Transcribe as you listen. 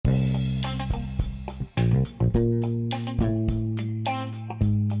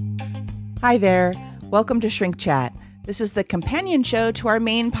Hi there. Welcome to Shrink Chat. This is the companion show to our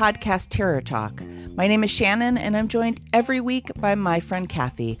main podcast, Terror Talk. My name is Shannon, and I'm joined every week by my friend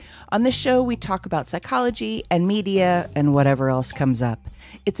Kathy. On this show, we talk about psychology and media and whatever else comes up.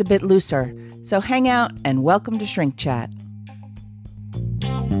 It's a bit looser, so hang out and welcome to Shrink Chat.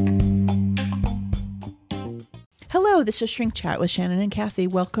 Hello, this is Shrink Chat with Shannon and Kathy.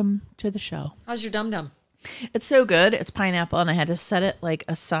 Welcome to the show. How's your dum-dum? It's so good. It's pineapple, and I had to set it like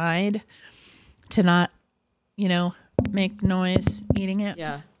aside to not, make noise eating it.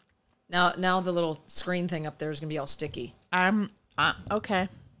 Yeah. Now the little screen thing up there is gonna be all sticky. Okay.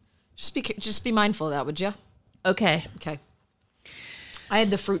 Just be mindful of that, would you? Okay. Okay. I had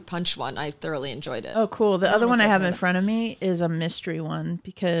the fruit punch one. I thoroughly enjoyed it. Oh, cool. The other one I have in front of me is a mystery one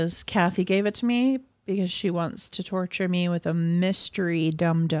because Kathy gave it to me because she wants to torture me with a mystery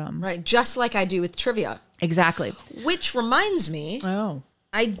dum-dum. Right, just like I do with trivia. Exactly. Which reminds me, Oh.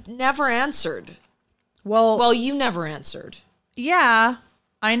 I never answered. Well, you never answered. yeah.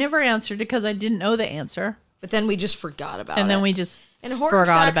 I never answered because I didn't know the answer. But then we just forgot about it. And then we just and Horror forgot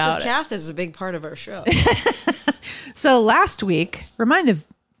Facts about with it. Kath is a big part of our show. So last week, remind the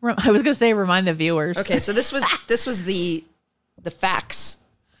viewers. Okay, so this was the facts.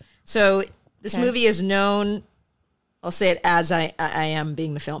 So this movie is known, I'll say it as I am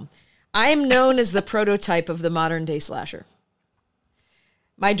being the film. I am known as the prototype of the modern day slasher.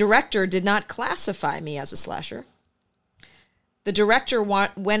 My director did not classify me as a slasher. The director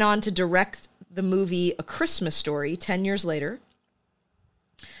went on to direct the movie A Christmas Story 10 years later.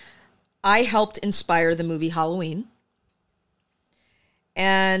 I helped inspire the movie Halloween.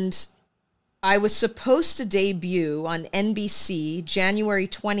 And I was supposed to debut on NBC January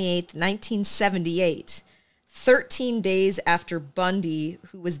 28th, 1978, 13 days after Bundy,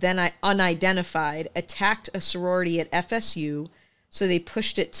 who was then unidentified, attacked a sorority at FSU, so they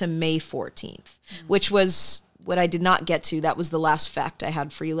pushed it to May 14th, which was what I did not get to. That was the last fact I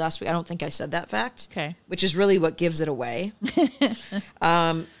had for you last week. I don't think I said that fact, Okay. which is really what gives it away.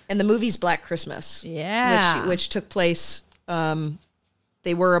 And the movie's Black Christmas, Yeah. which took place,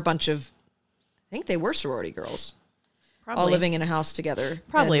 they were a bunch of, I think they were sorority girls. Probably. All living in a house together.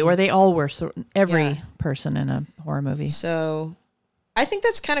 Probably, And where they all were, every Yeah. person in a horror movie. so I think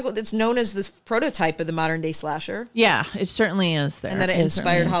that's kind of what it's known as the prototype of the modern day slasher. Yeah, it certainly is there. And that it certainly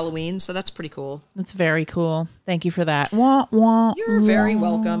inspired is. Halloween, so that's pretty cool. That's very cool. Thank you for that. Wah, wah, You're very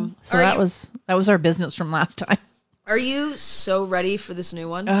wah. welcome. So that was our business from last time. Are you so ready for this new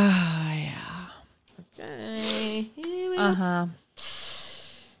one? Oh, yeah. Okay. Uh-huh.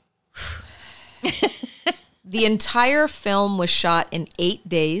 The entire film was shot in 8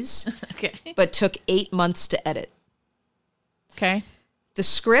 days, Okay. but took 8 months to edit. Okay. The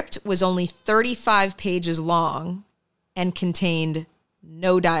script was only 35 pages long and contained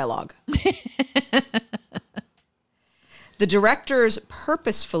no dialogue. The directors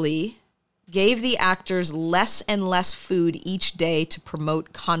purposefully gave the actors less and less food each day to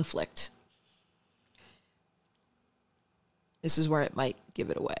promote conflict. This is where it might give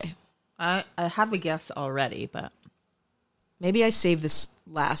it away. I have a guess already, but Maybe I save this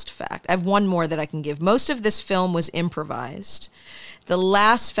last fact. I have one more that I can give. Most of this film was improvised. The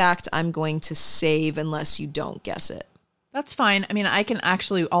last fact I'm going to save unless you don't guess it. that's fine. I mean, I can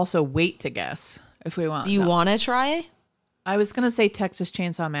actually also wait to guess if we want. Do you want to try? I was going to say Texas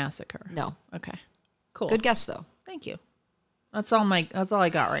Chainsaw Massacre. No. Okay. Cool. Good guess, though. Thank you. That's all I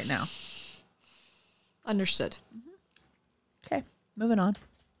got right now. Understood. Okay. Moving on.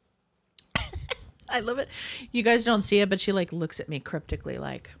 I love it. You guys don't see it, but she looks at me cryptically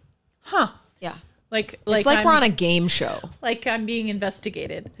huh. Yeah. Like It's like we're on a game show. like I'm being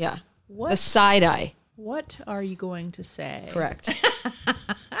investigated. Yeah. What? The side eye. What are you going to say? Correct.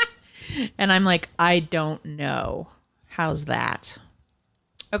 And I'm like, I don't know. How's that?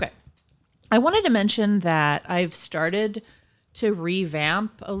 Okay. I wanted to mention that I've started to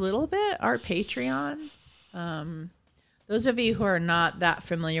revamp a little bit our Patreon. Those of you who are not that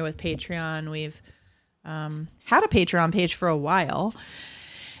familiar with Patreon, we've had a Patreon page for a while.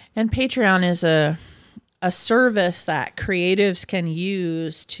 And Patreon is a service that creatives can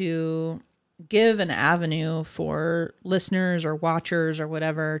use to give an avenue for listeners or watchers or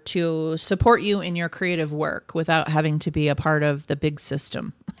whatever to support you in your creative work without having to be a part of the big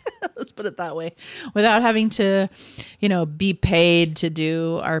system. Let's put it that way. Without having to, be paid to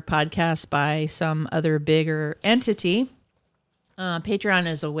do our podcast by some other bigger entity. Patreon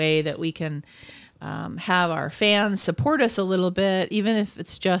is a way that we can have our fans support us a little bit, even if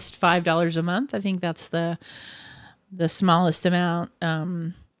it's just $5 a month. I think that's the smallest amount.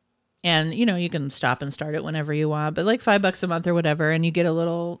 And, you know, you can stop and start it whenever you want, but like $5 a month or whatever. And you get a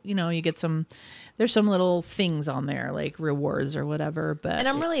little, you know, you get there's some little things on there like rewards or whatever. But And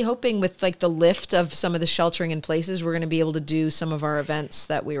I'm really hoping with like the lift of some of the sheltering in places, we're going to be able to do some of our events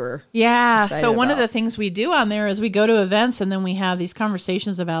that we were. Yeah. excited So one of about. the things we do on there is we go to events and then we have these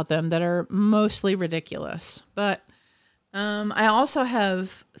conversations about them that are mostly ridiculous. But I also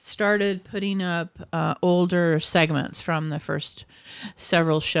have started putting up older segments from the first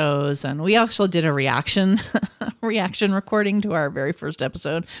several shows, and we actually did a reaction recording to our very first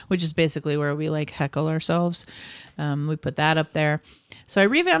episode, which is basically where we like heckle ourselves. We put that up there. So I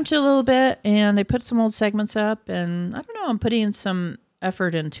revamped it a little bit, and I put some old segments up, and I don't know, I'm putting some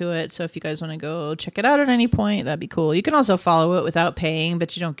effort into it. So if you guys want to go check it out at any point, that'd be cool. You can also follow it without paying,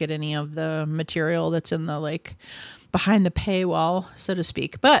 but you don't get any of the material that's in the like behind the paywall, so to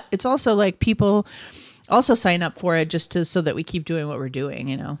speak. But it's also like people also sign up for it just so that we keep doing what we're doing,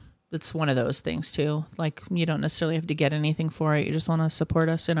 you know. It's one of those things too. Like you don't necessarily have to get anything for it. You just want to support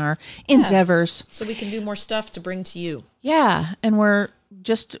us in our endeavors. So we can do more stuff to bring to you. Yeah. And we're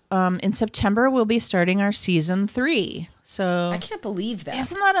just in September we'll be starting our season 3. So I can't believe that.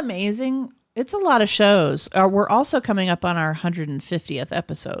 Isn't that amazing? It's a lot of shows. We're also coming up on our 150th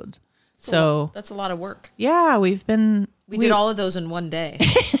episode. So that's a lot of work. Yeah, we did all of those in one day.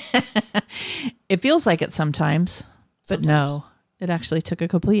 It feels like it sometimes, but no, it actually took a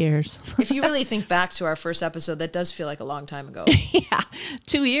couple of years. If you really think back to our first episode, that does feel like a long time ago. Yeah,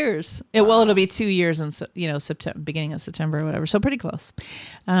 2 years. It'll be 2 years in September, beginning of September or whatever. So pretty close.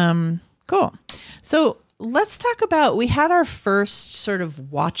 Cool. So let's talk about, we had our first sort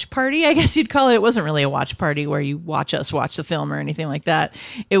of watch party, I guess you'd call it. It wasn't really a watch party where you watch us watch the film or anything like that.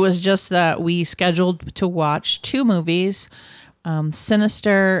 It was just that we scheduled to watch 2 movies,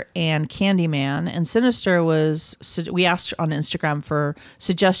 Sinister and Candyman. And Sinister was, we asked on Instagram for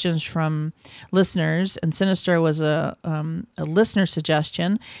suggestions from listeners, and Sinister was a listener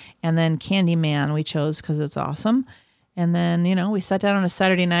suggestion. And then Candyman we chose because it's awesome. And then, you know, we sat down on a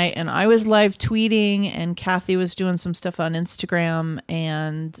Saturday night and I was live tweeting and Kathy was doing some stuff on Instagram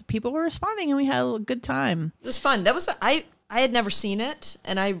and people were responding and we had a good time. It was fun. That was, I had never seen it,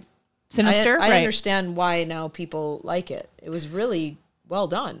 and Sinister? I Right. understand why now people like it. It was really well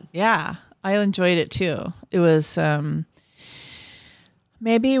done. Yeah, I enjoyed it too. It was,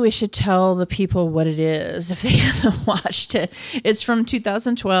 maybe we should tell the people what it is if they haven't watched it. It's from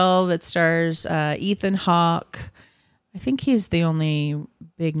 2012. It stars Ethan Hawke. I think he's the only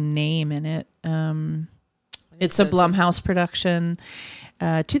big name in it. It's a Blumhouse production.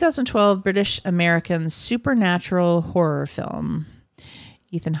 2012 British American supernatural horror film.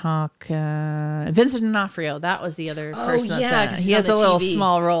 Ethan Hawke, Vincent D'Onofrio. That was the other person that's in it. 'cause He he's has on a the little TV.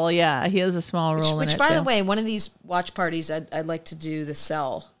 small role. Yeah, he has a small role in Which it by too. the way, one of these watch parties, I'd like to do The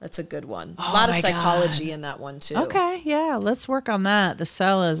Cell. That's a good one. A lot of my psychology in that one too. Okay, yeah, let's work on that. The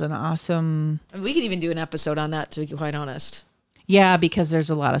Cell is an awesome... And we could even do an episode on that, to be quite honest. Yeah, because there's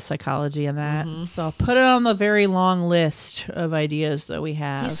a lot of psychology in that. So I'll put it on the very long list of ideas that we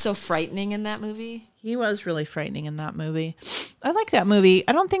have. He's so frightening in that movie. He was really frightening in that movie. I like that movie.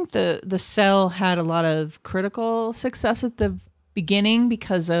 I don't think the Cell had a lot of critical success at the beginning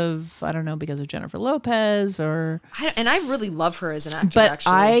because of Jennifer Lopez or... And I really love her as an actor, But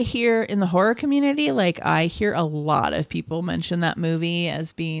actually. I hear in the horror community, I hear a lot of people mention that movie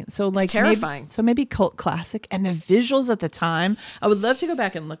as being terrifying. Maybe cult classic. And the visuals at the time, I would love to go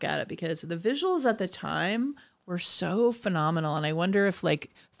back and look at it because the visuals at the time were so phenomenal. And I wonder if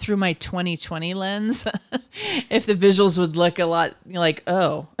through my 2020 lens, if the visuals would look a lot like,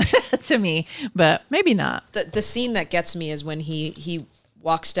 oh, to me, but maybe not. The scene that gets me is when he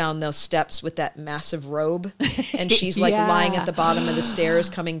walks down those steps with that massive robe and she's Yeah. lying at the bottom of the stairs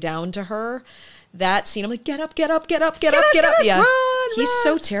coming down to her. That scene, I'm like, get up, get up, get up, get up, get up. Yeah. He's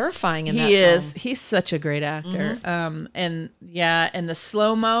so terrifying in that He film. is. He's such a great actor. And the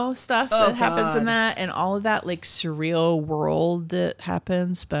slow-mo stuff that happens in God. that and all of that surreal world that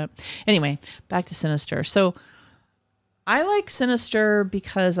happens. But anyway, back to Sinister. So I like Sinister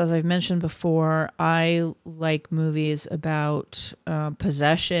because, as I've mentioned before, I like movies about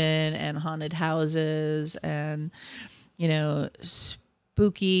possession and haunted houses and,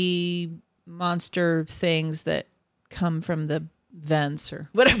 spooky monster things that come from the vents or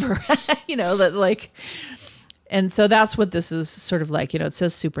whatever, and so that's what this is sort of like. It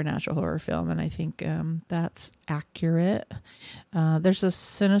says supernatural horror film, and I think that's accurate. There's a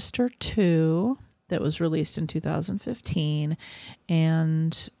Sinister 2 that was released in 2015,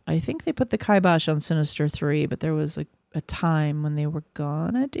 and I think they put the kibosh on Sinister 3, but there was a time when they were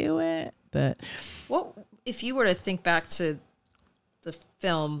gonna do it. But What if you were to think back to the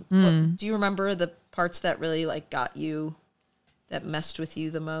film. Do you remember the parts that really like got you, that messed with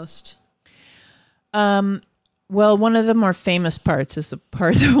you the most? Well, one of the more famous parts is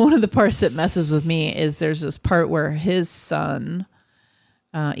one of the parts that messes with me is there's this part where his son,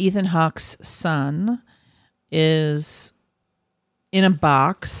 Ethan Hawke's son, is in a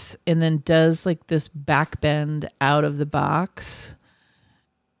box and then does like this back bend out of the box.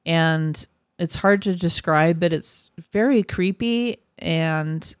 And it's hard to describe, but it's very creepy.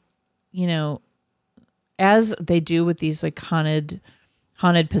 And, you know, as they do with these like haunted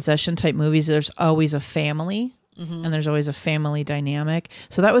possession type movies, there's always a family. And there's always a family dynamic.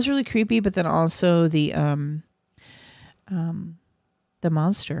 So that was really creepy. But then also the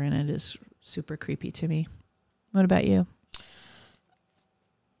monster in it is super creepy to me. What about you?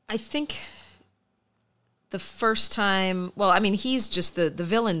 I think the first time, well, I mean, he's just the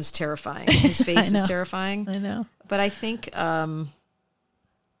villain's terrifying. His face is terrifying. I know. But I think,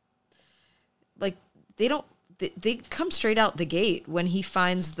 like, they come straight out the gate when he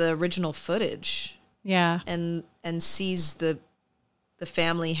finds the original footage. Yeah. And sees the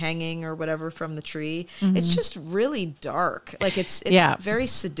family hanging or whatever from the tree. It's just really dark. Like it's very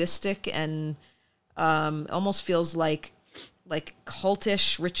sadistic and almost feels like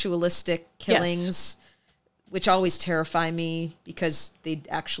cultish, ritualistic killings, which always terrify me because they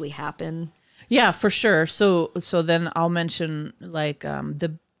actually happen. Yeah, for sure. So then I'll mention like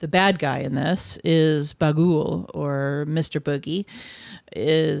the bad guy in this is Bagul, or Mr. Boogie,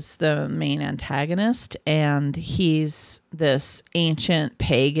 is the main antagonist, and he's this ancient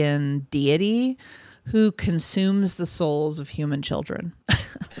pagan deity who consumes the souls of human children.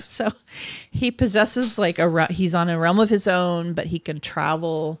 So he possesses like he's on a realm of his own, but he can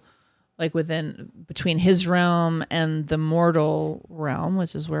travel like between his realm and the mortal realm,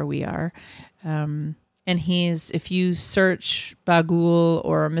 which is where we are. And if you search Bagul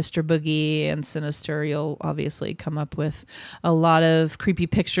or Mr. Boogie and Sinister, you'll obviously come up with a lot of creepy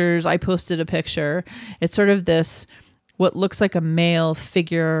pictures. I posted a picture. It's sort of this, what looks like a male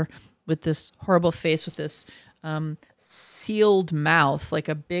figure with this horrible face, with this sealed mouth, like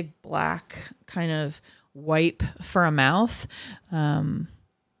a big black kind of wipe for a mouth.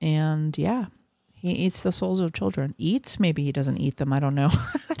 And yeah. He eats the souls of children. Eats? Maybe he doesn't eat them. I don't know.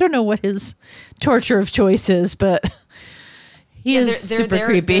 I don't know what his torture of choice is, but they're super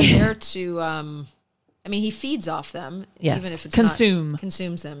creepy. They're there to, I mean, he feeds off them. Yes. Even if it's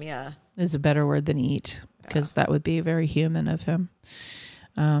consumes them, yeah. Is a better word than eat, because that would be very human of him.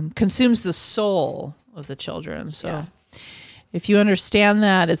 Consumes the soul of the children. So if you understand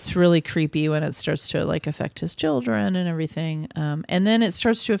that, it's really creepy when it starts to like affect his children and everything. And then it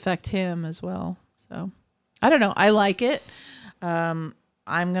starts to affect him as well. So I don't know. I like it. I'm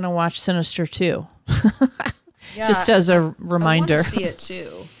going to watch Sinister 2. Just as a reminder. I want to see it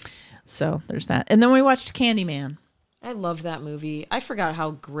too. So there's that. And then we watched Candyman. I love that movie. I forgot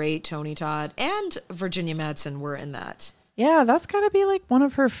how great Tony Todd and Virginia Madsen were in that. Yeah, that's got to be like one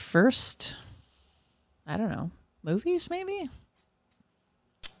of her first, I don't know, movies maybe?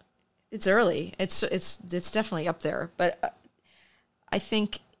 It's early. It's definitely up there. But I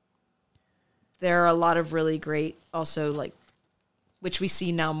think there are a lot of really great, also like, which we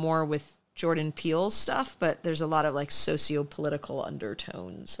see now more with Jordan Peele's stuff, but there's a lot of like socio-political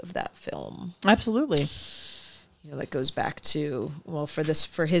undertones of that film. Absolutely. You know, that goes back to, well,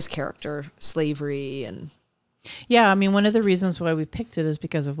 for his character, slavery and... Yeah, I mean, one of the reasons why we picked it is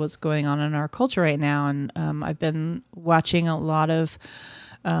because of what's going on in our culture right now. And I've been watching a lot of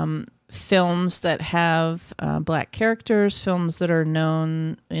films that have Black characters, films that are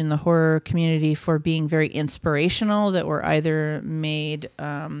known in the horror community for being very inspirational, that were either made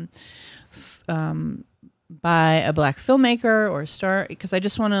by a Black filmmaker or star, because I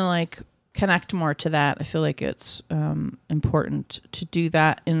just want to like connect more to that. I feel like it's important to do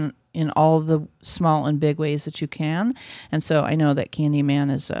that in all the small and big ways that you can. And so I know that Candyman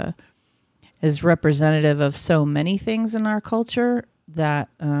is representative of so many things in our culture that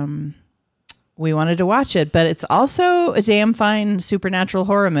we wanted to watch it, but it's also a damn fine supernatural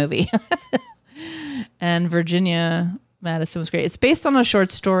horror movie. And Virginia Madsen was great. It's based on a short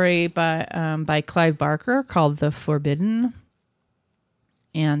story by Clive Barker called The Forbidden.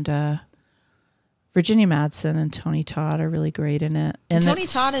 And Virginia Madsen and Tony Todd are really great in it. And Tony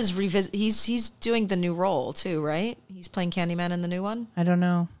Todd is he's doing the new role too, right? He's playing Candyman in the new one? I don't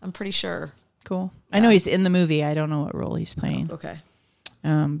know. I'm pretty sure. Cool. Yeah. I know he's in the movie. I don't know what role he's playing. Oh, okay.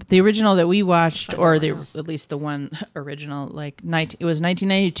 The original that we watched, or at least the one original, like it was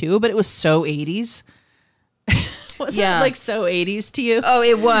 1992, but it was so 80s. Was Yeah. it like so 80s to you? Oh,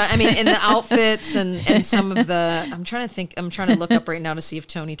 it was. I mean, in the outfits and some of the. I'm trying to think. I'm trying to look up right now to see if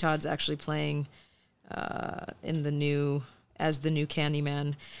Tony Todd's actually playing in the new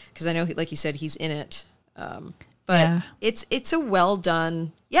Candyman, because I know, like you said, he's in it. But it's a well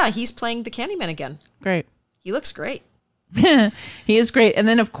done. Yeah, he's playing the Candyman again. Great. He looks great. He is great. And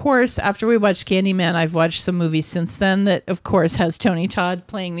then, of course, after we watched Candyman, I've watched some movies since then that, of course, has Tony Todd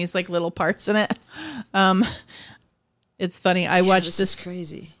playing these like little parts in it. It's funny. I watched this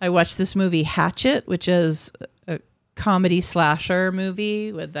crazy. I watched this movie Hatchet, which is a comedy slasher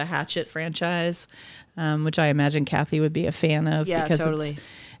movie with the Hatchet franchise, which I imagine Kathy would be a fan of. Yeah, because totally.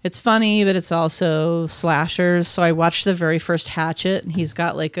 It's funny, but it's also slashers. So I watched the very first Hatchet, and he's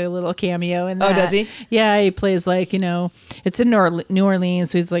got like a little cameo in that. Oh, does he? Yeah, he plays like, it's in New Orleans.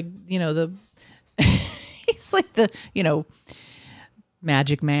 So he's like, he's like the,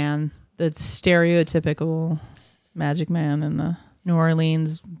 magic man, the stereotypical magic man in the New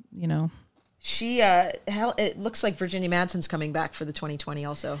Orleans, She, it looks like Virginia Madsen's coming back for the 2020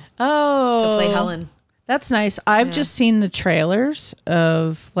 also. Oh. To play Helen. That's nice. I've just seen the trailers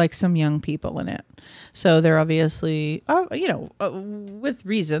of like some young people in it. So they're obviously, with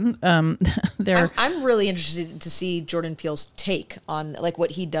reason. I'm really interested to see Jordan Peele's take on like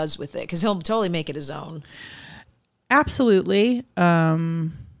what he does with it, because he'll totally make it his own. Absolutely.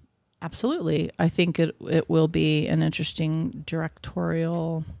 Absolutely. I think it will be an interesting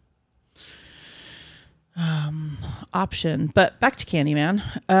directorial option. But back to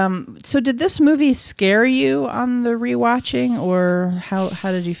Candyman. So did this movie scare you on the rewatching, or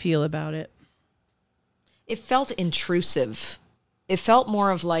how did you feel about it? It felt intrusive. It felt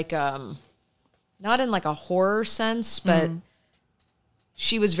more of like not in like a horror sense, but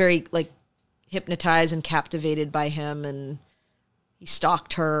she was very like hypnotized and captivated by him, and he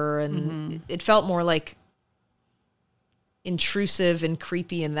stalked her, and it felt more like intrusive and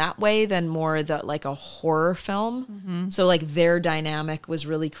creepy in that way than more like a horror film. So like their dynamic was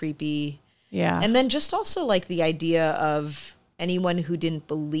really creepy. Yeah. And then just also like the idea of anyone who didn't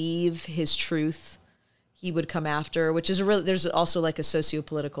believe his truth, he would come after, which is there's also like a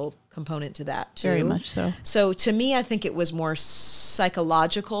socio-political component to that too. Very much so. So to me, I think it was more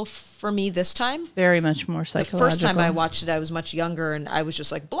psychological for me this time. Very much more psychological. The first time I watched it, I was much younger, and I was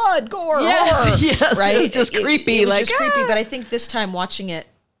just like, blood, gore, horror. Yes, right? It was just creepy. It was just creepy, but I think this time watching it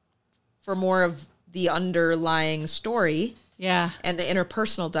for more of the underlying story and the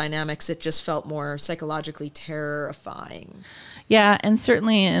interpersonal dynamics, it just felt more psychologically terrifying. Yeah, and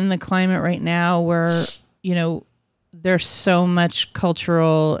certainly in the climate right now where, there's so much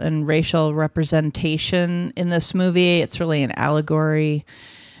cultural and racial representation in this movie. It's really an allegory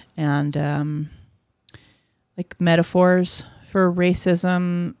and like metaphors for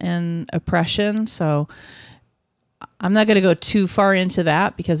racism and oppression. So I'm not going to go too far into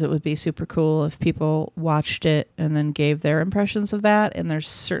that, because it would be super cool if people watched it and then gave their impressions of that. And there's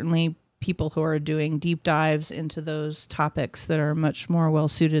certainly people who are doing deep dives into those topics that are much more well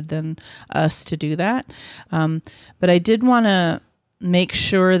suited than us to do that. But I did want to make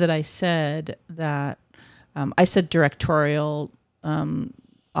sure that I said that I said directorial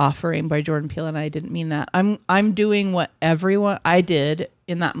offering by Jordan Peele, and I didn't mean that. I'm doing what I did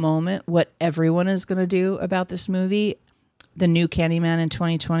in that moment, what everyone is going to do about this movie. The new Candyman in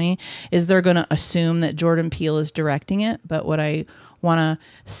 2020 is they're going to assume that Jordan Peele is directing it. But what I want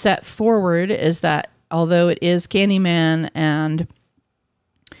to set forward is that although it is Candyman and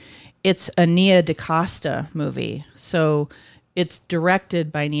it's a Nia DaCosta movie, so it's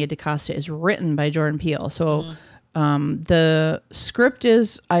directed by Nia DaCosta, it's written by Jordan Peele. So the script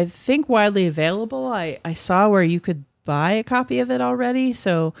is, I think, widely available. I saw where you could buy a copy of it already.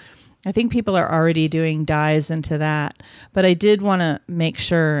 So I think people are already doing dives into that. But I did want to make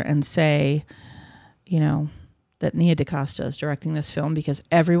sure and say, that Nia DaCosta is directing this film, because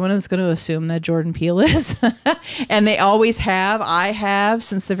everyone is going to assume that Jordan Peele is. And they always have. I have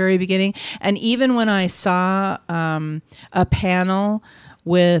since the very beginning. And even when I saw a panel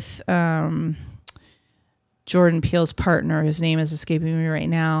with Jordan Peele's partner, his name is escaping me right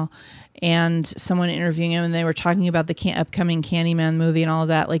now, and someone interviewing him, and they were talking about the upcoming Candyman movie and all of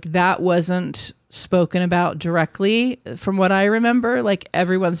that, like that wasn't spoken about directly from what I remember. Like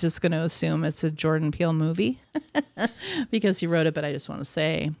everyone's just going to assume it's a Jordan Peele movie because he wrote it. But I just want to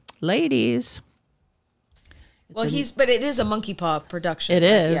say, ladies, but it is a Monkey Paw production. It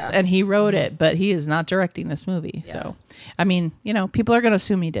is, and he wrote it, but he is not directing this movie. Yeah. So, I mean, people are going to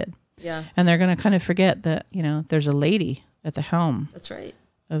assume he did. Yeah. And they're going to kind of forget that, there's a lady at the helm. That's right.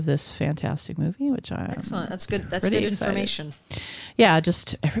 Of this fantastic movie, which I excellent. That's good. That's good information. Yeah,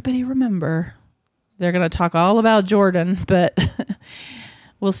 just everybody remember They're going to talk all about Jordan, but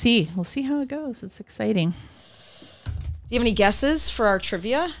we'll see. We'll see how it goes. It's exciting. Do you have any guesses for our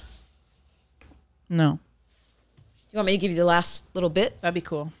trivia? No. Do you want me to give you the last little bit? That'd be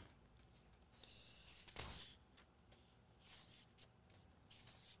cool.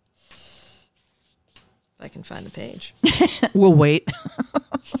 If I can find the page. We'll wait.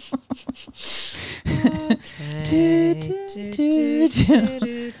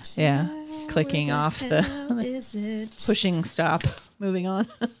 Yeah. Clicking off the pushing stop. Moving on.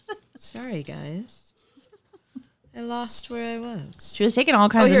 Sorry, guys. I lost where I was. She was taking all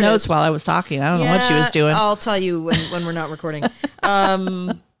kinds of notes while I was talking. I don't know what she was doing. I'll tell you when we're not recording.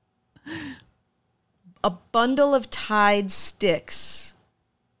 A bundle of Tide sticks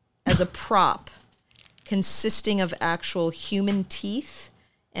as a prop consisting of actual human teeth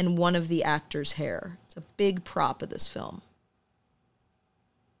and one of the actor's hair. It's a big prop of this film.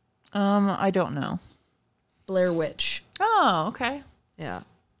 I don't know. Blair Witch. Oh, okay. Yeah.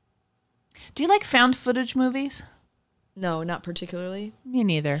 Do you like found footage movies? No, not particularly. Me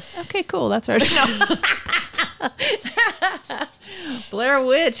neither. Okay, cool. That's our show. Blair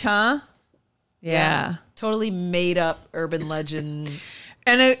Witch, huh? Yeah. Totally made up urban legend.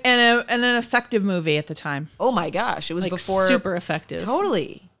 And an effective movie at the time. Oh my gosh. It was like before. Super effective.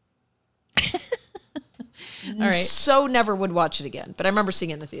 Totally. All right. So never would watch it again. But I remember seeing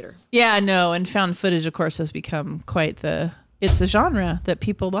it in the theater. Yeah, no. And found footage, of course, has become it's a genre that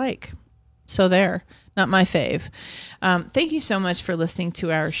people like. So there. Not my fave. Thank you so much for listening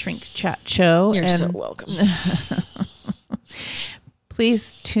to our Shrink Chat show. You're so welcome.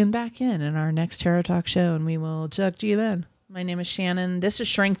 Please tune back in our next Tarot Talk show, and we will talk to you then. My name is Shannon. This is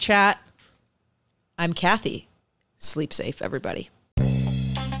Shrink Chat. I'm Kathy. Sleep safe, everybody.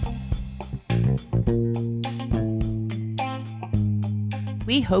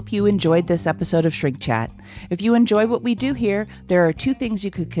 We hope you enjoyed this episode of Shrink Chat. If you enjoy what we do here, there are 2 things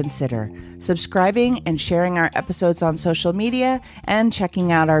you could consider: subscribing and sharing our episodes on social media, and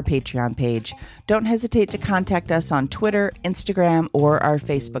checking out our Patreon page. Don't hesitate to contact us on Twitter, Instagram, or our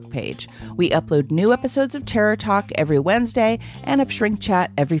Facebook page. We upload new episodes of Tarot Talk every Wednesday and of Shrink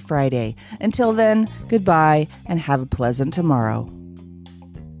Chat every Friday. Until then, goodbye and have a pleasant tomorrow.